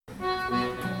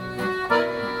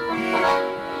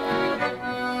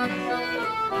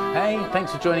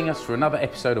thanks for joining us for another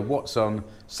episode of What's On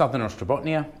Southern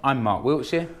Ostrobotnia. I'm Mark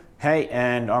Wiltshire. Hey,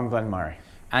 and I'm Glenn Murray.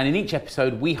 And in each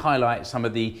episode, we highlight some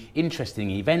of the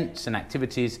interesting events and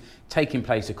activities taking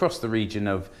place across the region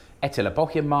of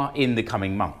Etelä-Pohjanmaa in the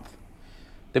coming month.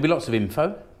 There'll be lots of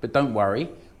info, but don't worry,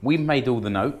 we've made all the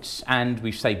notes and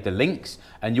we've saved the links,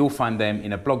 and you'll find them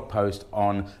in a blog post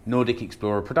on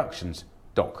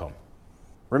NordicExplorerProductions.com.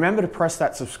 Remember to press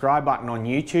that subscribe button on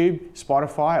YouTube,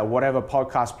 Spotify, or whatever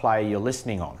podcast player you're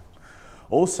listening on.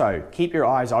 Also, keep your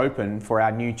eyes open for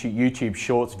our new YouTube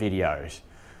Shorts videos,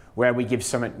 where we give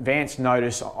some advance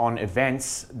notice on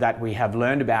events that we have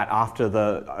learned about after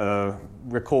the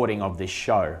recording of this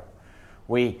show.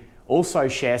 We also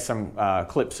share some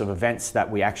clips of events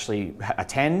that we actually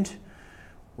attend.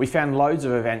 We found loads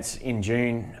of events in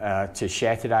June to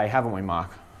share today, haven't we,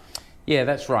 Mark? Yeah,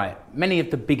 that's right. Many of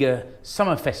the bigger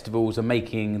summer festivals are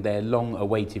making their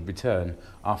long-awaited return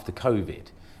after COVID,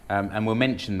 and we'll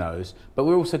mention those, but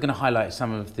we're also going to highlight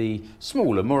some of the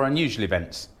smaller, more unusual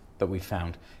events that we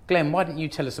found. Glenn, why don't you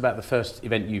tell us about the first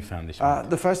event you found this month?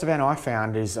 The first event I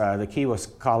found is the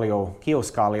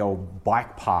Kieloskallio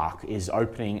Bike Park is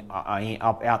opening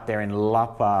up out there in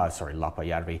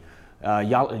Jalasjärvi.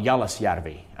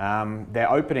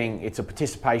 They're opening, it's a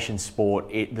participation sport.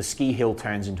 The ski hill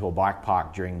turns into a bike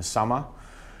park during the summer.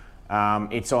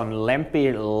 It's on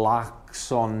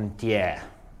Lempilaakson-tie,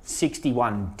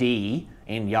 61D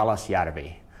in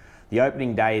Jalasjärvi. The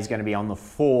opening day is going to be on the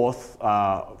 4th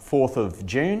of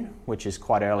June, which is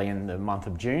quite early in the month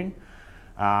of June.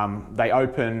 They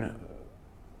open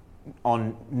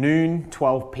on noon,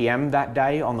 12 p.m. that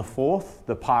day on the 4th.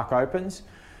 The park opens.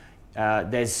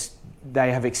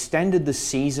 They have extended the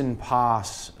season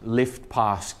pass, lift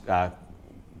pass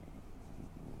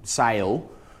sale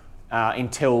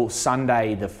until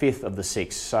Sunday, the 5th of the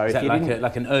 6th. So is that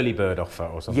like an early bird offer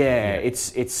or something? Yeah,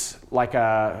 it's like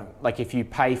if you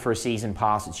pay for a season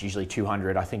pass, it's usually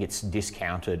 $200. I think it's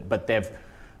discounted, but they've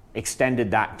extended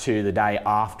that to the day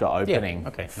after opening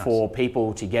for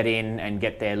people to get in and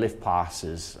get their lift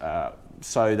passes,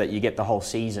 so that you get the whole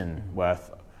season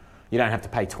worth. You don't have to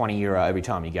pay €20 every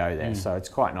time you go there, so it's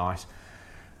quite nice.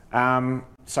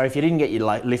 So if you didn't get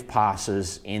your lift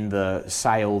passes in the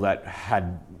sale that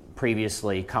had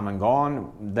previously come and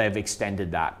gone, they've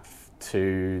extended that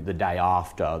to the day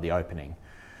after the opening.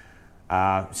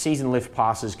 Season lift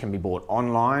passes can be bought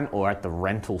online or at the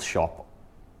rental shop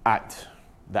at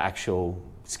the actual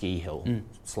ski hill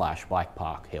 / bike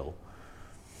park hill.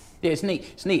 Yeah, it's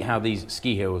neat. It's neat how these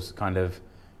ski hills kind of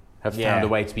have found a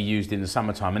way to be used in the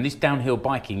summertime. And this downhill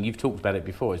biking, you've talked about it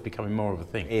before, it's becoming more of a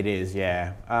thing. It is,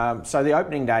 yeah. So the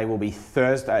opening day will be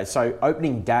Thursday. So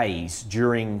opening days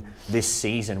during this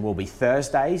season will be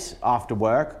Thursdays after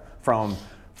work from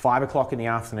 5 o'clock in the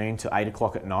afternoon to 8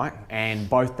 o'clock at night, and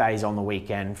both days on the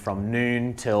weekend from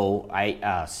noon till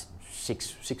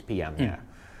 6 p.m.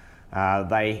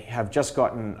 They have just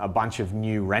gotten a bunch of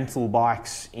new rental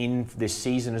bikes in this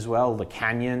season as well, the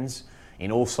Canyons, in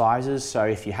all sizes. So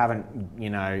if you haven't,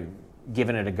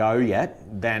 given it a go yet,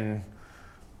 then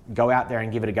go out there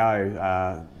and give it a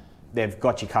go. They've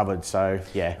got you covered. So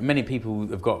yeah. Many people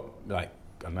have got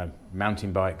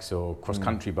mountain bikes or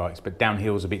cross-country bikes, but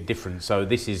downhill's a bit different. So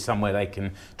this is somewhere they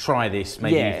can try this.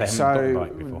 Maybe if they haven't got a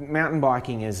bike before. Mountain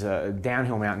biking is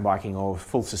downhill mountain biking or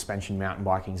full suspension mountain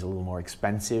biking is a little more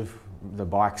expensive. The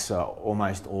bikes are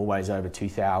almost always over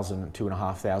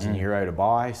 €2,500 to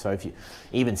buy. So if you,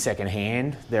 even second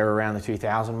hand, they're around the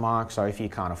 2,000 mark. So if you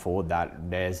can't afford that,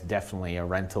 there's definitely a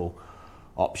rental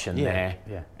option there.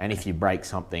 Yeah. And if you break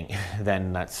something,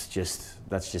 then that's just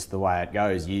the way it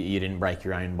goes. You didn't break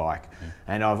your own bike.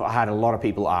 And I've had a lot of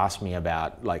people ask me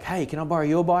about hey, can I borrow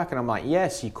your bike? And I'm like,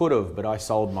 yes, you could have, but I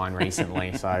sold mine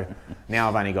recently. So now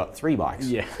I've only got 3 bikes.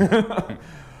 Yeah.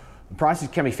 Prices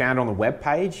can be found on the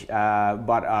webpage,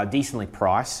 but are decently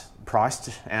priced,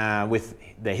 with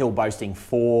the hill boasting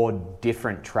 4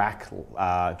 different tracks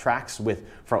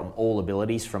from all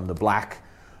abilities, from the black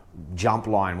jump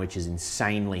line, which is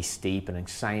insanely steep and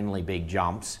insanely big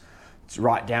jumps,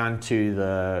 right down to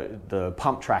the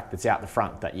pump track that's out the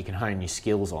front that you can hone your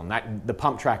skills on. The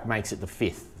pump track makes it the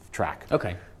 5th track.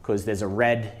 Okay. Because there's a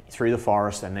red through the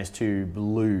forest and there's 2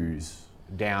 blues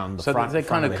down the front. So they're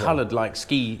kind of coloured hill. like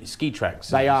ski tracks.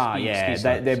 They are,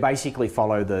 yeah. They basically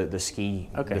follow the ski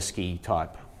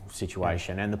type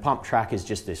situation, and the pump track is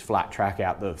just this flat track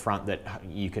out the front that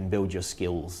you can build your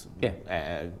skills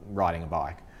riding a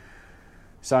bike.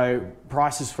 So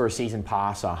prices for a season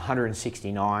pass are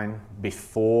 $169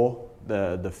 before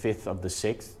the 5th of the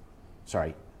 6th.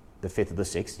 Sorry, the 5th of the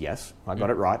 6th, yes, I got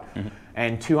it right,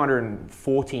 and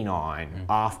 249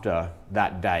 after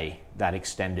that day, that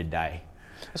extended day.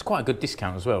 That's quite a good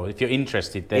discount as well. If you're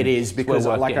interested, then it is, because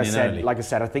like I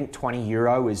said, I think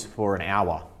 €20 is for an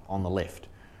hour on the lift.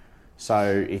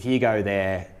 So if you go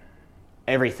there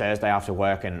every Thursday after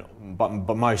work,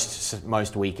 but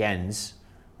most weekends,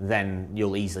 then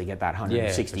you'll easily get that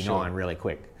 169 really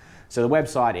quick. So the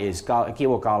website is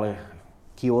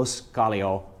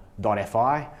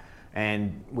kioskaleo.fi,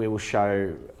 and we will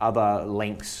show other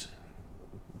links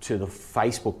to the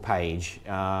Facebook page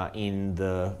in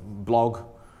the blog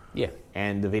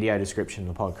and the video description,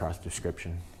 the podcast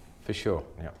description. For sure.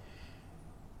 Yeah.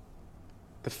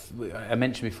 I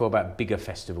mentioned before about bigger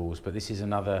festivals, but this is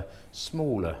another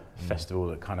smaller festival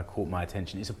that kind of caught my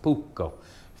attention. It's a Puukko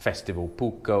festival.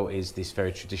 Puukko is this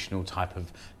very traditional type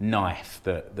of knife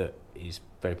that is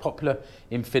very popular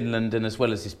in Finland, and as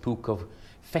well as this Puukko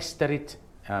Festarit,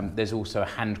 there's also a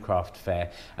handcraft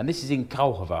fair, and this is in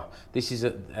Kauhava. This is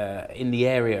in the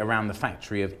area around the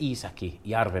factory of Iisalmi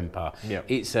Järvenpää. Yep.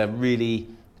 It's a really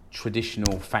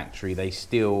traditional factory. They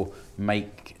still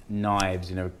make knives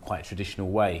in a quite traditional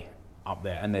way up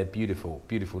there, and they're beautiful,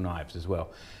 beautiful knives as well.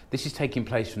 This is taking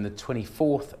place from the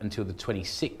 24th until the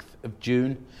 26th of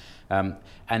June,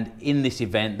 and in this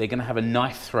event they're going to have a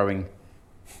knife throwing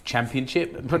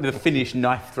championship, the Finnish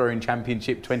Knife Throwing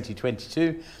Championship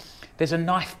 2022. There's a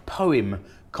knife poem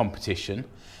competition,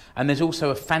 and there's also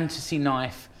a fantasy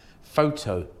knife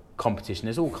photo competition.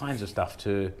 There's all kinds of stuff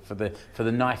for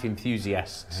the knife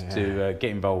enthusiasts to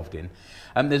get involved in.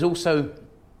 There's also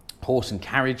horse and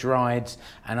carriage rides,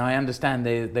 and I understand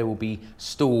there will be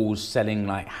stalls selling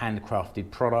like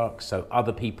handcrafted products, so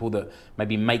other people that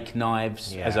maybe make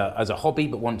knives as a hobby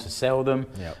but want to sell them,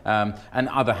 and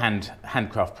other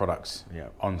handcraft products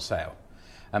on sale.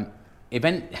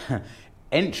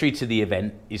 Entry to the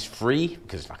event is free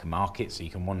because it's like a market, so you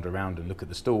can wander around and look at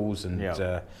the stalls. And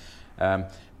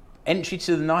entry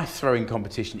to the knife throwing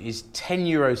competition is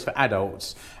 €10 for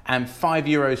adults and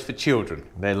 €5 for children.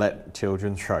 They let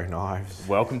children throw knives.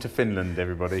 Welcome to Finland,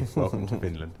 everybody. Welcome to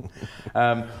Finland.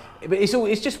 But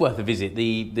it's just worth a visit.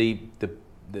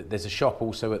 There's a shop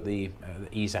also at the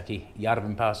Iisalmi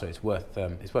Järvenpää, so it's worth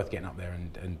getting up there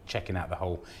and checking out the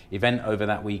whole event over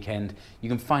that weekend. You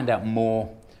can find out more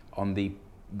on the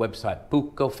website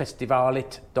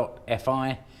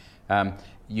puukkofestivalit.fi.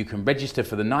 You can register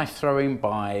for the knife throwing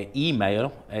by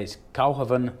email. It's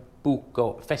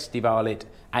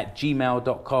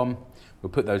kauhavanpuukkofestivalit@gmail.com. We'll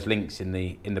put those links in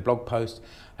the blog post.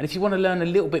 And if you want to learn a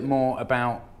little bit more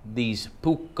about these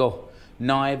Puukko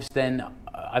knives, then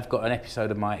I've got an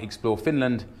episode of my Explore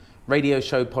Finland radio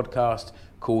show podcast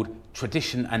called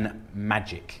Tradition and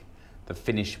Magic, the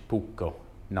Finnish Puukko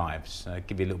knives.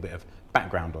 Give you a little bit of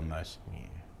background on those. Yeah.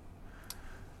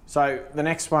 So the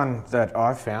next one that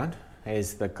I've found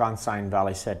is the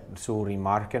Kansainväliset Suuri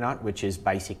Markkinat, which is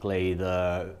basically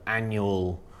the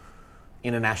annual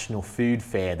international food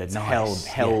fair that's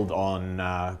held on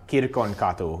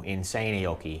Kirkonkatu in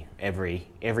Seinäjoki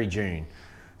every June.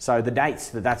 So the dates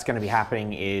that's going to be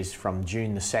happening is from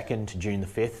June the 2nd to June the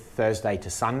 5th, Thursday to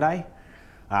Sunday.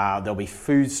 There'll be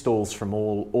food stalls from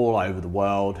all over the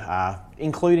world,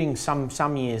 including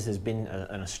some years there's been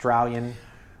an Australian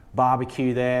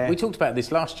barbecue there. We talked about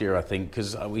this last year, I think,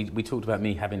 because we talked about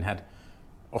me having had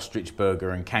ostrich burger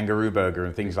and kangaroo burger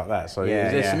and things like that. So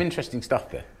there's some interesting stuff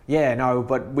there. Yeah, no,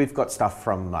 but we've got stuff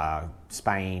from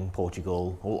Spain,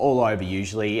 Portugal, all over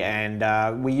usually, and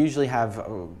we usually have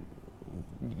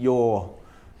your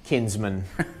kinsmen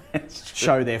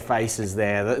show their faces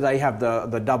there. They have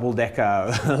the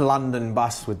double-decker London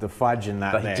bus with the fudge and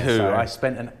that. They do. So I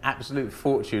spent an absolute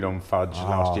fortune on fudge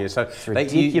last year. So it's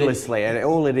ridiculously, and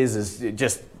all it is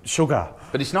just sugar.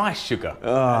 But it's nice sugar.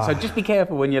 So just be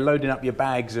careful when you're loading up your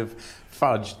bags of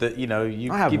fudge that you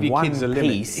give your kids a limit. I have one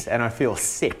piece and I feel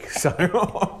sick.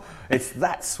 So it's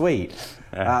that sweet.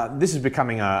 This is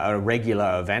becoming a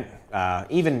regular event.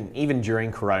 Even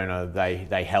during Corona,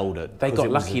 they held it. They got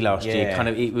lucky last year. Kind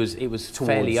of, it was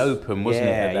fairly open, wasn't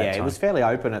it? At that time? It was fairly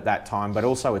open at that time, but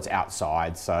also it's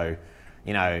outside, so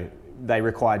they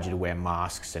required you to wear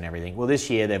masks and everything. Well, this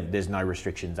year there's no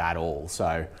restrictions at all,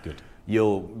 so good.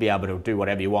 You'll be able to do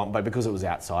whatever you want. But because it was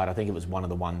outside, I think it was one of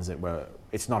the ones that were.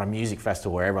 It's not a music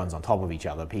festival where everyone's on top of each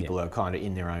other. People are kind of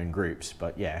in their own groups,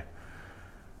 but yeah.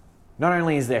 Not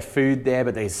only is there food there,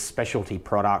 but there's specialty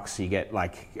products. You get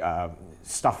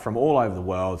stuff from all over the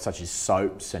world, such as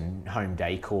soaps and home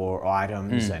decor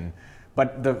items.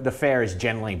 But the fair is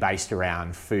generally based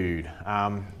around food.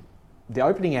 The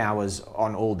opening hours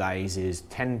on all days is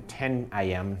 10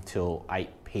 a.m. till 8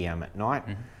 p.m. at night.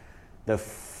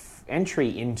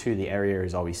 entry into the area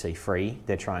is obviously free.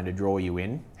 They're trying to draw you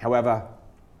in. However,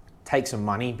 take some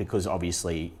money because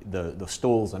obviously the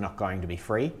stalls are not going to be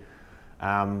free.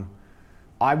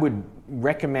 I would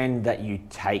recommend that you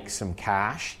take some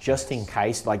cash just in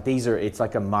case. Like it's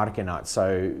like a markenat.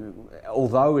 So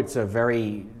although it's a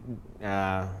very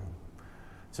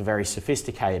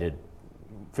sophisticated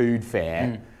food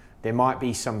fair, there might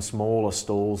be some smaller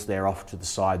stalls there off to the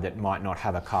side that might not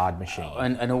have a card machine.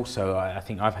 And also, I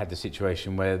think I've had the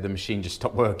situation where the machine just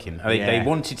stopped working. They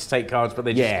wanted to take cards, but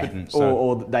they just couldn't. So.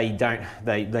 Or they don't.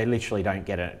 They literally don't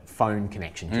get a phone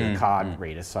connection to the card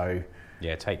reader. So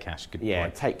yeah, take cash. Good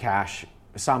point. Take cash.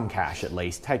 Some cash at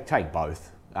least. Take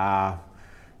both. So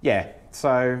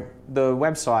the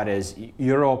website is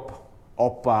Europa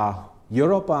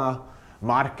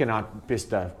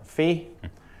Markenat.fi.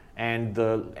 And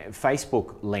the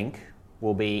Facebook link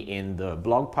will be in the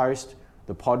blog post,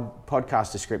 the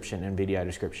podcast description and video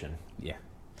description. Yeah.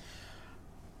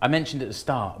 I mentioned at the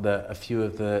start that a few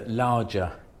of the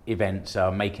larger events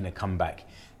are making a comeback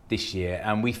this year,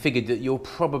 and we figured that you'll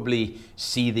probably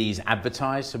see these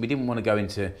advertised, so we didn't want to go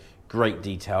into great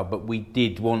detail, but we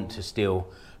did want to still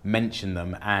mention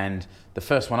them. And the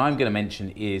first one I'm going to mention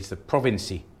is the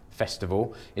Provincy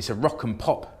Festival. It's a rock and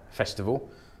pop festival.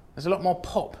 There's a lot more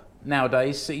pop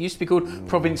nowadays. It used to be called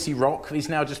Provincy Rock. It's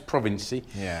now just Provincy.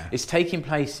 Yeah. It's taking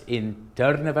place in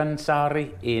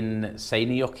Tyrnävänsaari in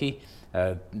Seinäjoki,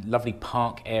 a lovely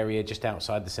park area just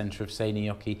outside the centre of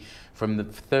Seinäjoki, from the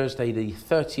Thursday the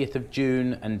 30th of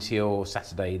June until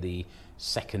Saturday the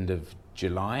 2nd of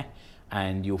July.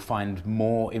 And you'll find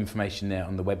more information there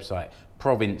on the website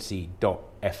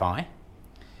provincy.fi.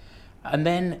 And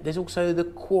then there's also the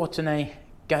Kuortane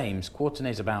Games. Kuortane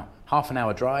is about half an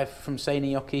hour drive from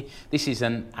Seinäjoki. This is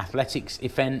an athletics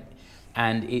event,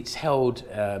 and it's held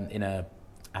in a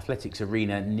athletics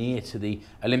arena near to the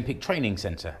Olympic Training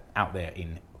Centre out there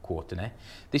in Kuortane.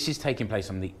 This is taking place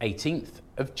on the 18th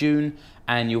of June,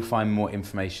 and you'll find more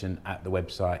information at the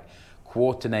website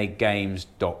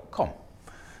kuortanegames.com.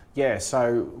 Yeah,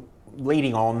 so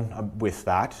leading on with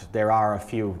that, there are a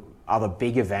few other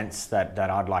big events that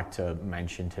I'd like to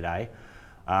mention today.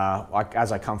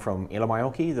 As I come from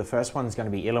Ilmajoki, the first one is going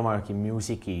to be Ilmajoki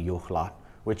Musiikkijuhlat,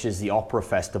 which is the opera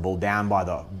festival down by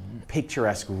the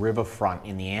picturesque riverfront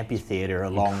in the amphitheatre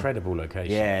along... Incredible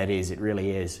location. Yeah, it is. It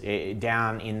really is.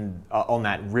 Down on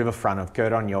that riverfront of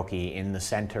Köyronjoki in the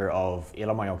centre of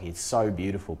Ilmajoki. It's so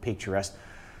beautiful, picturesque.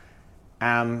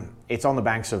 It's on the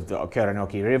banks of the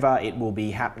Köyronjoki River. It will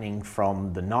be happening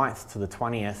from the 9th to the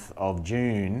 20th of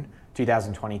June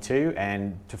 2022,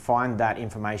 and to find that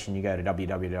information you go to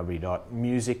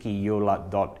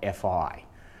www.musiikkijuhlat.fi.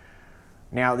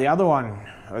 Now the other one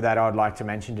that I'd like to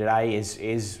mention today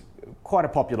is quite a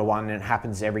popular one, and it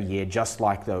happens every year just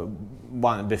like the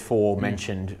one before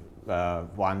mentioned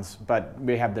ones, but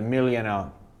we have the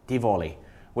Miljoona Tivoli,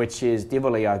 which is,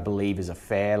 Tivoli I believe is a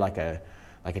fair, like a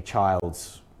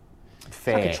child's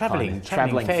fair, like a travelling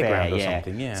fair or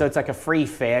something, yeah. So it's like a free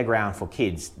fairground for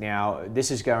kids. Now, this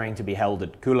is going to be held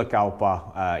at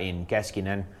Kyläkauppa in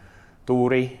Keskinen,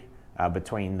 Turku,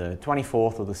 between the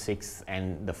 24th of the 6th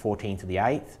and the 14th of the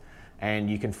 8th. And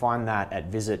you can find that at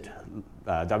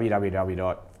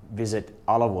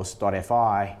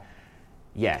www.visitalavus.fi.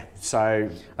 Yeah, so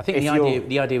I think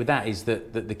the idea with that is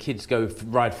that the kids go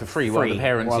ride for free while the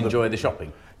parents enjoy the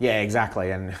shopping. Yeah, exactly.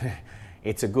 And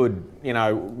it's a good,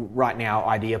 right now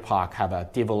Idea Park have a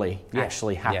Tivoli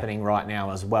actually happening right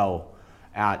now as well,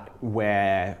 out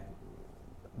where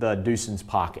the Dusens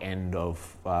Park end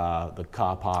of the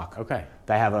car park. Okay.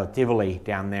 They have a Tivoli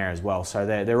down there as well, so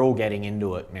they're all getting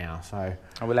into it now. So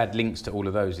I will add links to all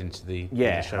of those into the show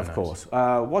notes. Of course.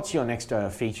 What's your next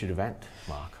featured event,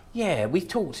 Mark? Yeah, we've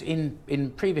talked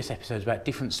in previous episodes about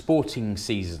different sporting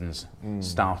seasons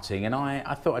starting, and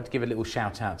I thought I'd give a little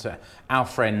shout out to our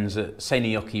friends at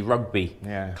Seinäjoki Rugby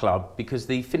Club, because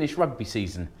the Finnish rugby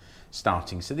season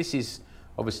starting. So this is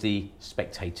obviously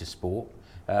spectator sport.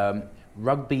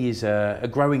 Rugby is a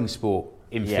growing sport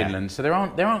in Finland, so there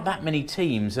aren't that many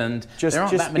teams, and there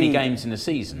aren't that many games in a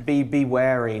season. Be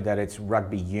wary that it's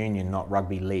rugby union, not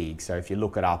rugby league. So if you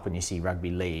look it up and you see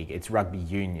rugby league, it's rugby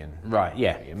union. Right.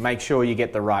 Yeah. Make sure you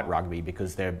get the right rugby,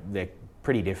 because they're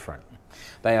pretty different.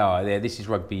 They are. This is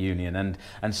rugby union, and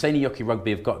Seinäjoki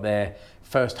Rugby have got their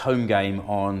first home game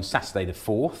on Saturday the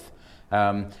 4th.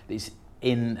 It's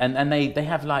in, and they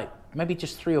have like maybe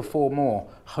just 3 or 4 more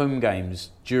home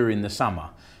games during the summer.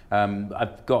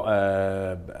 I've got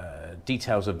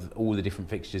details of all the different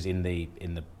fixtures in the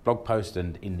blog post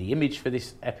and in the image for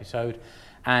this episode,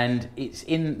 and it's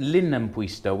in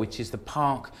Linnanpuisto, which is the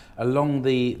park along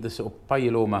the sort of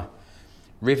Pajuluoma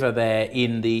river there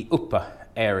in the upper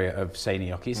area of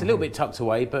Seinäjoki. It's a little bit tucked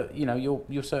away, but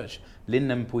you'll search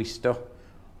Linnanpuisto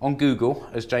on Google,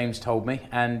 as James told me,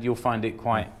 and you'll find it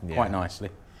quite nicely.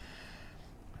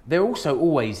 They're also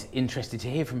always interested to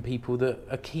hear from people that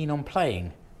are keen on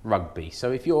playing rugby.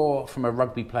 So if you're from a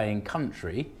rugby playing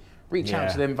country, reach out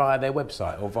to them via their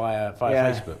website or via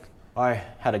Facebook. I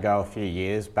had a go a few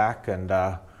years back, and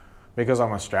because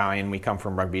I'm Australian, we come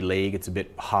from rugby league, it's a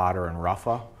bit harder and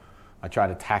rougher. I tried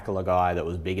to tackle a guy that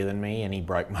was bigger than me, and he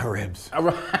broke my ribs. Oh,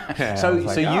 right.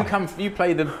 You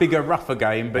play the bigger, rougher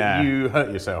game, but you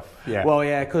hurt yourself. Yeah. Well,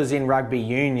 because in rugby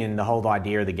union, the whole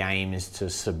idea of the game is to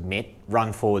submit,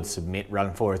 run forward, submit,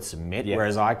 run forward, submit. Yeah.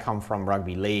 Whereas I come from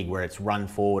rugby league, where it's run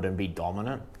forward and be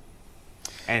dominant.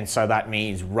 And so that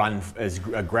means run as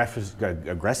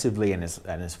aggressively and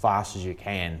as fast as you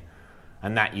can.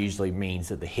 And that usually means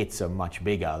that the hits are much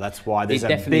bigger. That's why there's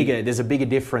a bigger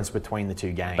difference between the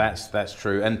two games. That's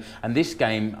true. And this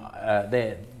game,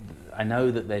 I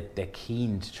know that they're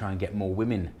keen to try and get more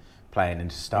women playing and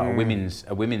to start a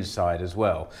women's side as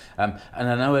well. And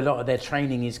I know a lot of their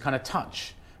training is kind of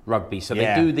touch rugby. So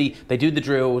they do the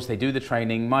drills, they do the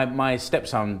training. My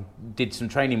stepson did some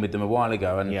training with them a while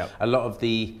ago, and a lot of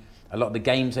the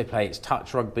games they play, it's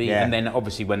touch rugby, and then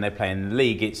obviously when they're playing in the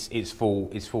league, it's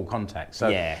full contact.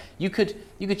 So you could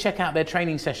check out their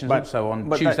training sessions also on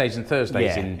Tuesdays and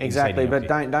Thursdays. Exactly. But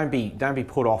don't be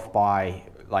put off by,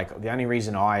 like, the only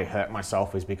reason I hurt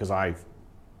myself is because I've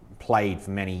played for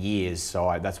many years,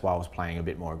 so that's why I was playing a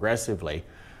bit more aggressively.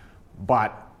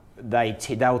 But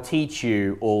they'll teach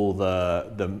you all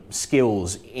the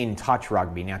skills in touch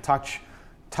rugby. Now, touch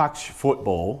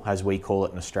football, as we call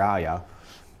it in Australia,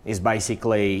 is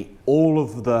basically all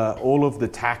of the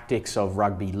tactics of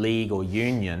rugby league or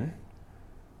union,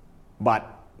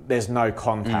 but there's no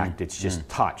contact. It's just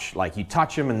touch. Like, you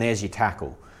touch them and there's your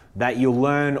tackle. That you'll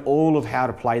learn all of how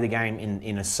to play the game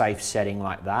in a safe setting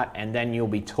like that, and then you'll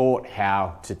be taught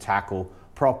how to tackle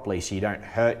properly so you don't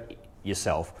hurt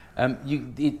yourself.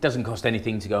 It doesn't cost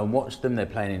anything to go and watch them. They're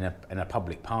playing in a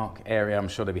public park area. I'm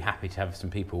sure they'll be happy to have some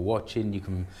people watching. You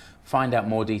can find out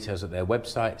more details at their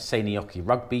website,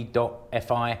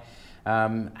 seinäjokirugby.fi,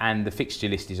 and the fixture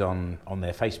list is on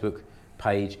their Facebook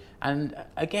page. And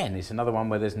again, it's another one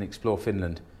where there's an Explore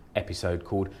Finland episode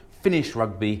called Finnish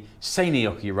Rugby,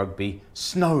 Seinäjoki Rugby,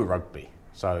 Snow Rugby.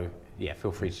 So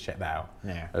feel free to check that out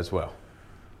as well.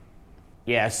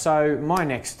 Yeah, so my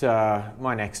next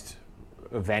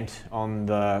event on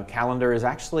the calendar is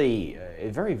actually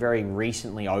very, very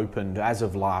recently opened as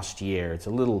of last year. It's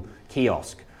a little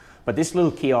kiosk, but this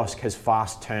little kiosk has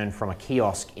fast turned from a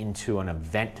kiosk into an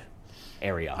event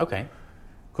area. Okay.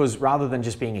 Because rather than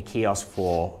just being a kiosk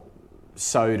for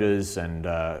sodas and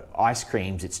ice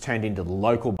creams, it's turned into the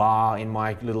local bar in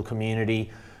my little community,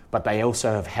 but they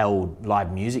also have held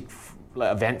live music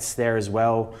events there as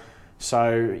well.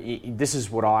 So this is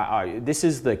this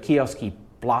is the Kioski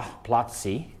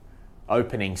Platsi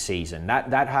opening season.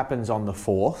 That happens on the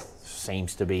 4th,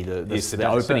 seems to be the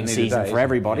opening season for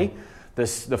everybody. Yeah.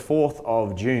 The 4th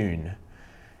of June.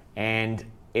 And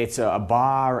it's a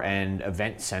bar and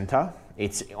event centre.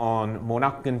 It's on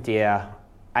Monakkantie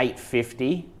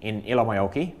 850 in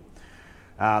Ilomajoki.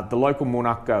 The local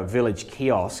Monakka village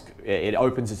kiosk, it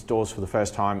opens its doors for the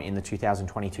first time in the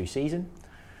 2022 season.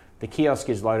 The kiosk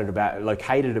is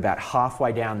located about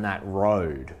halfway down that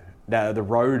road. The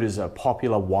road is a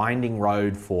popular winding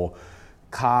road for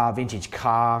vintage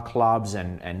car clubs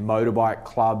and motorbike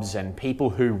clubs and people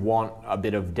who want a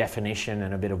bit of definition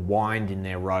and a bit of wind in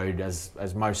their road,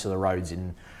 as most of the roads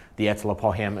in the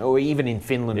Etelä-Pohjanmaa, or even in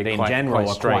Finland in general,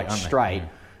 are quite straight.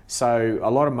 So a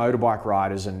lot of motorbike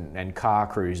riders and car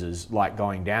cruisers like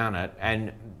going down it,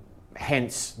 and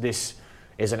hence this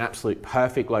is an absolute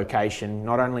perfect location.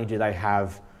 Not only do they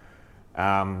have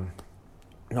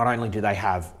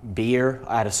beer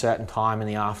at a certain time in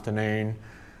the afternoon,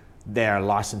 they're a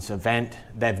licensed event.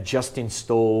 They've just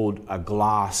installed a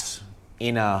glass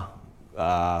inner,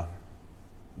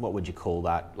 what would you call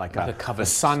that? Like a covered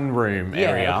sunroom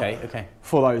area. Okay.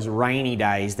 For those rainy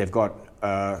days. They've got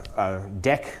a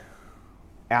deck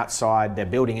outside. They're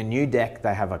building a new deck.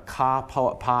 They have a car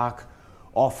park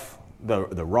off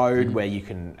the road where you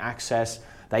can access.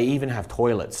 They even have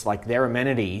toilets. Like, their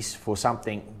amenities for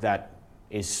something that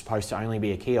is supposed to only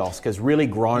be a kiosk has really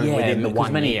grown within the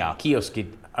 1 year. Kiosks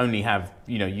only have,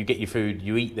 you get your food,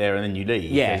 you eat there, and then you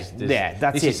leave. That's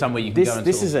this it. Is somewhere you can go and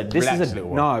this is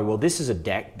a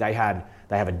deck. They have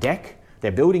a deck.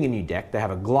 They're building a new deck. They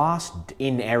have a glass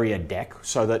in-area deck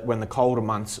so that when the colder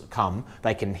months come,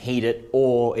 they can heat it,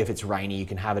 or if it's rainy, you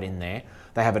can have it in there.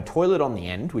 They have a toilet on the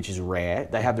end, which is rare.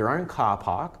 They have their own car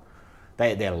park.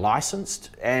 They're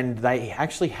licensed, and they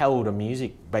actually held a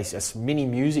mini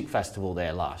music festival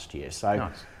there last year. So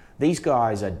nice. These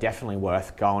guys are definitely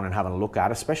worth going and having a look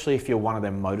at, especially if you're one of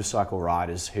them motorcycle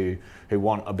riders who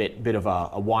want a bit of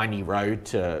a windy road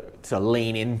to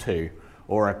lean into,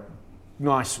 or a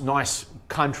nice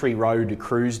country road to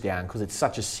cruise down, because it's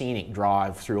such a scenic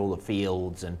drive through all the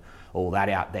fields and all that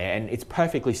out there, and it's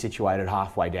perfectly situated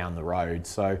halfway down the road.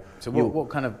 So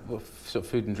what sort of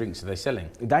food and drinks are they selling?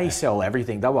 They sell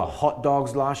everything. There were hot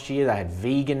dogs last year. They had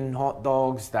vegan hot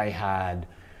dogs. They had.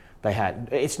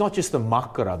 It's not just the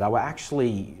makara.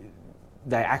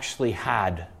 They actually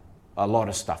had a lot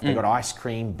of stuff. They got ice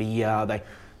cream, beer.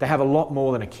 They have a lot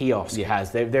more than a kiosk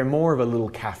has. They're more of a little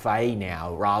cafe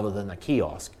now rather than a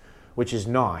kiosk, which is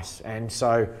nice. And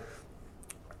so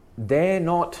they're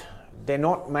not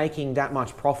making that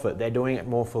much profit. They're doing it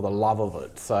more for the love of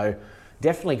it. So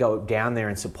definitely go down there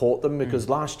and support them, because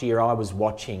last year I was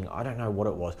watching, I don't know what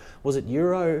it was. Was it the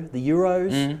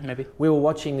Euros? Maybe. We were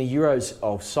watching the Euros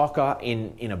of soccer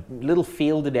in a little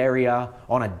fielded area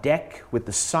on a deck with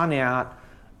the sun out,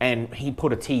 and he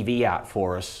put a TV out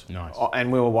for us. Nice.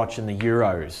 And we were watching the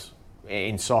Euros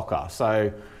in soccer.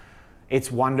 So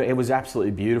it was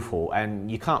absolutely beautiful,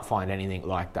 and you can't find anything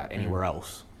like that anywhere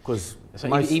else. Because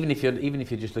even if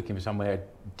you're just looking for somewhere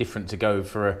different to go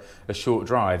for a short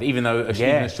drive, even though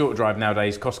even a short drive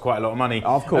nowadays costs quite a lot of money,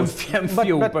 of course, and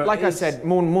fuel. But like I said,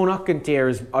 Munakintie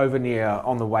is over near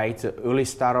on the way to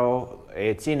Ylistaro.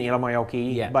 It's in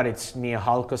Ilmajoki, but it's near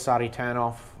Halkasari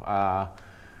turnoff.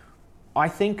 I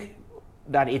think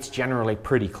that it's generally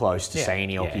pretty close to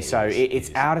Seinäjoki, so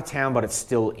it's out of town, but it's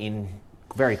still in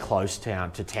very close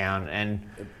to town. And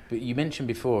but you mentioned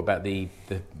before about the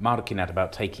markinat,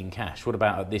 about taking cash. What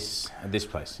about at this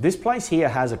place? This place here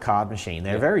has a card machine.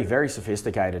 They're very, very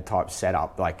sophisticated type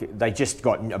setup. Like, they just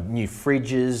got new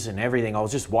fridges and everything. I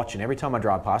was just watching every time I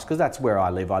drive past, because that's where I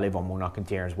live. I live on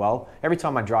Munakintie as well. Every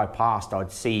time I drive past,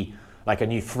 I'd see like a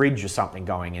new fridge or something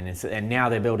going in. And now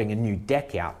they're building a new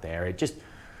deck out there.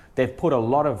 They've put a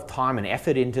lot of time and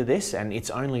effort into this, and it's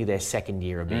only their second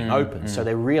year of being open. So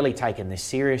they're really taking this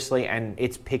seriously, and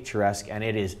it's picturesque, and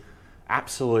it is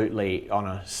absolutely, on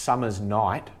a summer's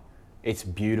night, it's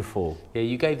beautiful. Yeah,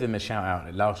 you gave them a shout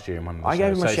out last year in one of the shows. I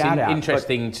gave them a shout out. It's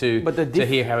interesting to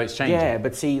hear how it's changing. Yeah,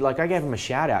 but see, like, I gave them a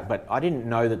shout out, but I didn't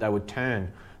know that they would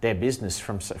turn their business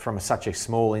from such a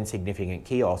small, insignificant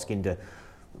kiosk into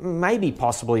maybe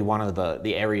possibly one of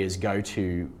the areas go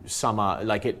to summer,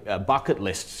 like a bucket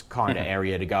list kind of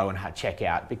area to go and check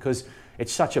out, because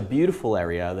it's such a beautiful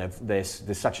area. There's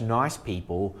such nice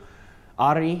people.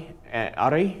 Ari,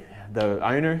 the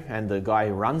owner and the guy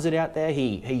who runs it out there,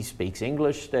 he speaks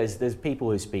English. There's people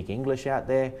who speak English out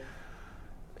there.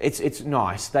 It's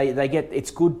nice. It's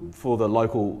good for the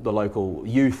local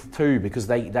youth too, because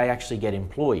they actually get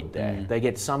employed there. They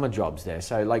get summer jobs there.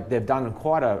 So like, they've done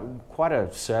quite a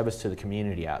service to the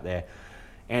community out there,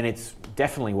 and it's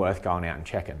definitely worth going out and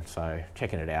checking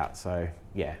it out. So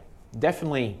yeah,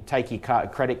 definitely take your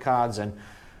credit cards, and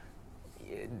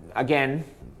again,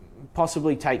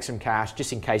 possibly take some cash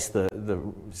just in case the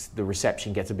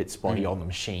reception gets a bit spotty on the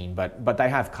machine. But they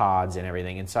have cards and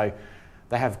everything, and so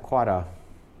they have quite a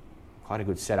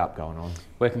good setup going on.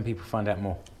 Where can people find out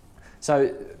more?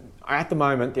 So at the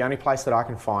moment, the only place that I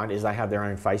can find is they have their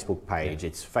own Facebook page.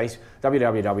 It's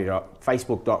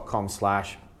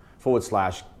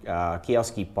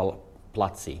www.facebook.com//Kioski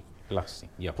Plazzi.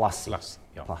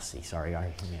 Plazzi, sorry.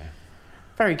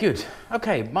 Very good.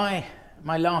 Okay, my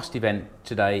last event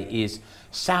today is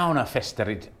Sauna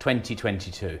Festarit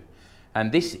 2022.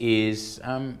 And this is,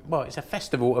 it's a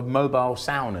festival of mobile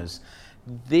saunas.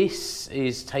 This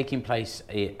is taking place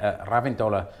at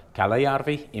Ravintola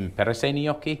Kalajärvi in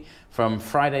Peräseinäjoki from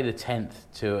Friday the 10th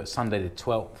to Sunday the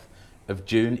 12th of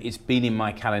June. It's been in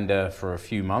my calendar for a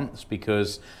few months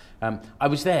because I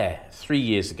was there 3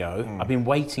 years ago. I've been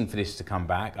waiting for this to come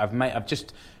back. I've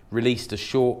just released a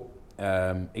short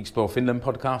Explore Finland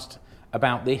podcast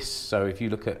about this. So if you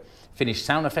look at Finnish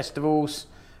sauna festivals,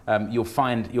 you'll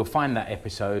find that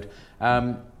episode.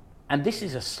 And this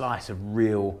is a slice of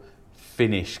real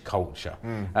Finnish culture.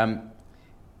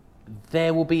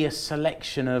 There will be a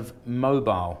selection of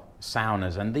mobile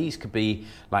saunas, and these could be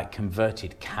like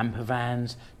converted camper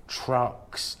vans,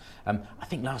 trucks. I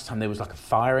think last time there was like a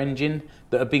fire engine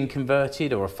that had been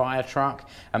converted, or a fire truck.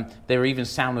 There are even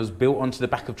saunas built onto the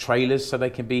back of trailers so they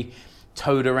can be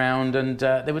towed around, and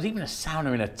there was even a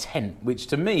sauna in a tent, which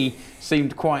to me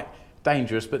seemed quite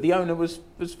dangerous, but the owner was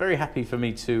very happy for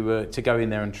me to go in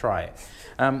there and try it.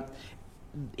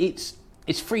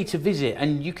 it's free to visit,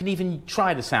 and you can even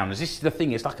try the saunas. This is the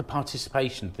thing, it's like a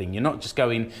participation thing. You're not just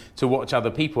going to watch other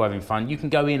people having fun. You can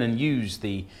go in and use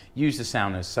the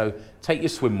saunas. So take your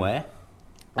swimwear,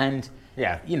 and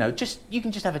you know, you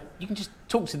can just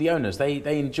talk to the owners.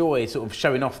 They enjoy sort of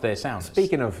showing off their saunas.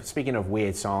 Speaking of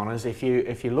weird saunas,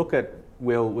 if you look at,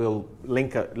 we'll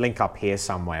link up here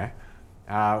somewhere.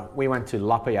 We went to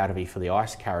Lapajärvi for the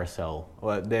ice carousel.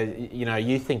 Well,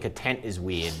 you think a tent is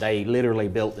weird. They literally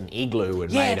built an igloo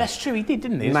and that's true. He did,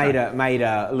 didn't he? Made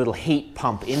a little heat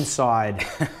pump inside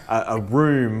a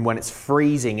room when it's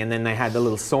freezing, and then they had the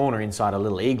little sauna inside a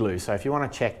little igloo. So if you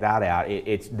want to check that out,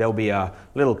 there'll be a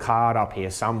little card up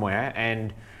here somewhere,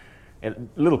 and it'll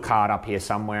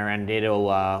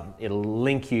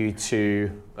link you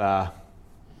to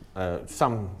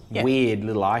some weird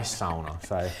little ice sauna.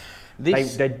 So.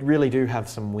 They really do have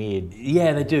some weird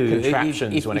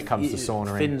contraptions when it comes to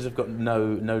sauna. Finns have got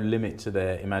no limit to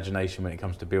their imagination when it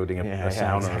comes to building a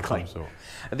sauna of some sort.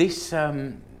 This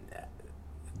Sauna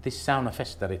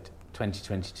Festarit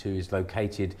 2022 is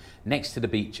located next to the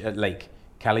beach at Lake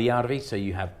Kalajärvi, so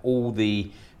you have all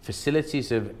the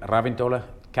facilities of Ravintola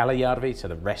Kalajärvi, so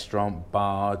the restaurant,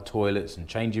 bar, toilets and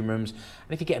changing rooms.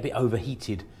 And if you get a bit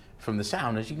overheated from the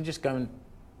saunas, you can just go and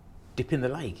dip in the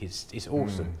lake. It's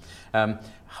awesome.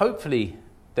 Hopefully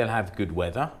they'll have good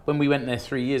weather. When we went there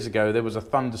 3 years ago, there was a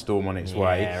thunderstorm on its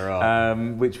way,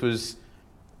 which was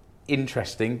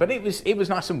interesting. But it was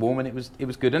nice and warm, and it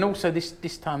was good. And also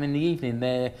this time in the evening,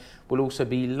 there will also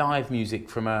be live music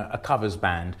from a covers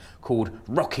band called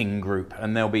Rocking Group,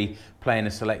 and they'll be playing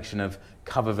a selection of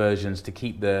cover versions to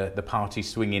keep the party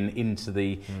swinging into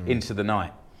the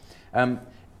night.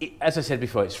 As I said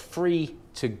before, it's free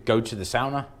to go to the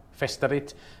sauna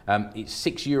Festarit. It's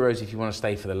 €6 if you want to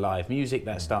stay for the live music.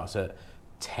 That starts at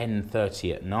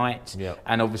 10:30 at night. Yep.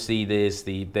 And obviously there's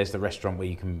the restaurant where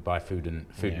you can buy food and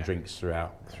drinks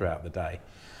throughout the day.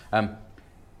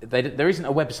 There isn't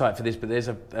a website for this, but there's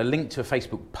a link to a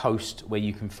Facebook post where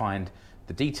you can find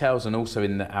the details, and also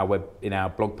in our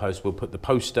blog post we'll put the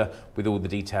poster with all the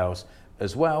details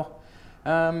as well.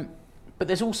 But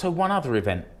there's also one other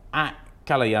event at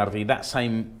Kalajärvi that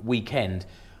same weekend.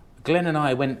 Glenn and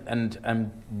I went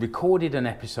and recorded an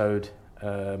episode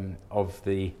of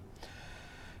the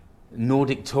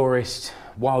Nordic Tourist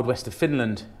Wild West of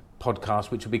Finland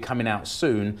podcast, which will be coming out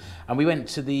soon. And we went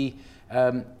to the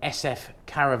SF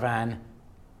Caravan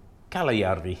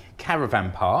Kalajärvi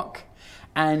Caravan Park,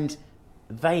 and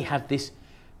they have this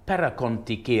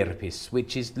Peräkontikirpis,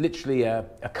 which is literally a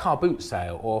car boot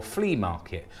sale or flea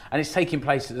market, and it's taking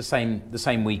place at the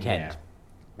same weekend. Yeah.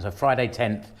 So Friday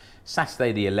 10th,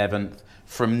 Saturday the 11th,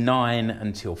 from 9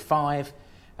 until 5.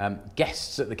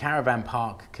 Guests at the caravan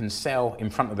park can sell in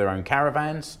front of their own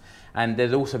caravans, and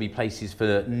there'll also be places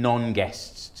for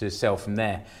non-guests to sell from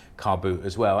their car boot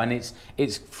as well. And it's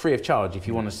free of charge if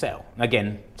you want to sell.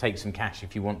 Again, take some cash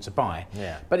if you want to buy.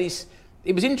 Yeah. But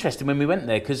it was interesting when we went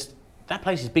there, because that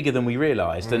place is bigger than we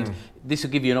realised, and this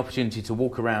will give you an opportunity to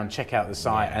walk around, check out the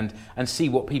site, and see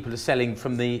what people are selling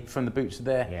from the boots of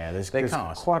their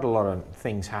cars. Quite a lot of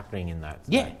things happening in that.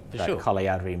 For sure.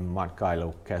 Kalajärvi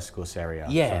Matkailukeskus area.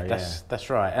 That's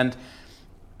right. And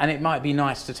it might be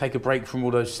nice to take a break from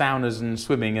all those saunas and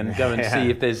swimming and go and see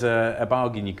if there's a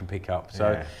bargain you can pick up.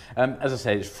 So, as I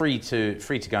said, it's free to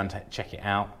go and check it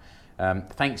out.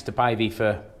 Thanks to Päivi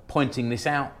for pointing this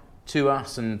out to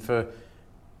us and for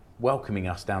welcoming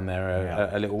us down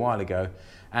there a little while ago.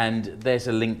 And there's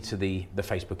a link to the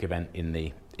Facebook event in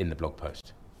the blog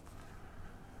post.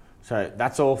 So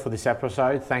that's all for this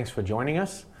episode. Thanks for joining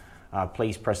us.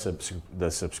 Please press the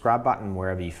subscribe button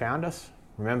wherever you found us.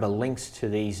 Remember, links to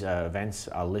these events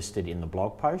are listed in the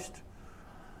blog post.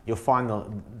 You'll find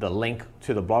the link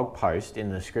to the blog post in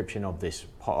the description of the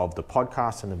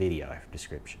podcast and the video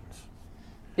descriptions.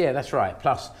 Yeah, that's right.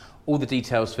 Plus all the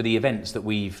details for the events that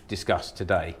we've discussed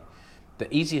today. The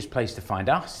easiest place to find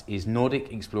us is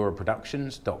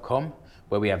NordicExplorerProductions.com,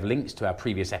 where we have links to our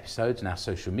previous episodes and our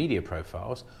social media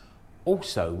profiles.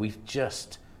 Also, we've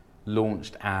just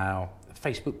launched our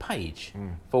Facebook page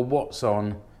for What's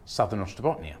on Southern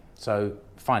Ostrobotnia. So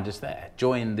find us there.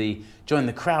 Join the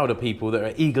crowd of people that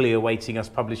are eagerly awaiting us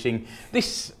publishing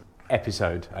this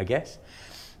episode, I guess.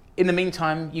 In the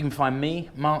meantime, you can find me,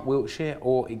 Mark Wiltshire,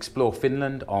 or Explore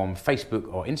Finland on Facebook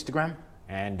or Instagram.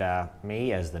 And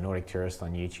me as the Nordic Tourist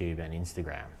on YouTube and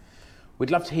Instagram.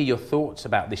 We'd love to hear your thoughts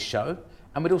about this show,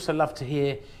 and we'd also love to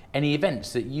hear any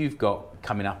events that you've got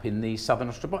coming up in the Southern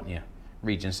Ostrobotnia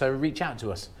region. So reach out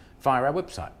to us via our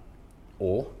website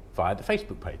or via the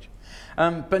Facebook page.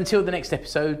 But until the next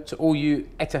episode, to all you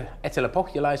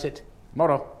eteläpohjalaiset,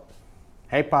 moro!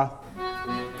 Heippa!